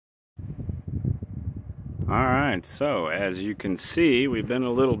Alright, so as you can see, we've been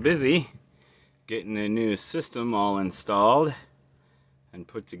a little busy getting the new system all installed and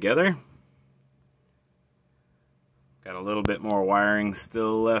put together. Got a little bit more wiring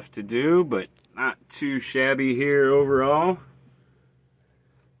still left to do, but not too shabby here overall.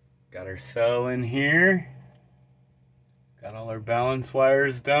 Got our cell in here. Got all our balance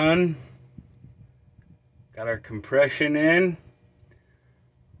wires done. Got our compression in.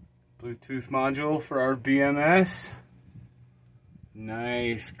 Bluetooth module for our BMS.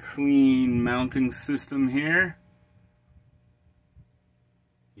 Nice clean mounting system here.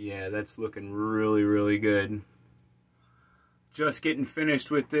 Yeah, that's looking really good. Just getting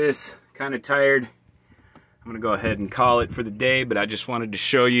finished with this, kind of tired. I'm gonna go ahead and call it for the day, but I just wanted to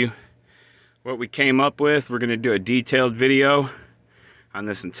show you what we came up with. We're gonna do a detailed video on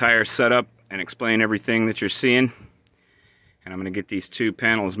this entire setup and explain everything that you're seeing. And I'm going to get these two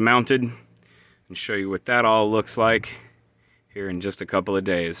panels mounted and show you what that all looks like here in just a couple of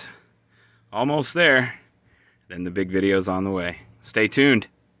days. Almost there, then the big video's on the way. Stay tuned.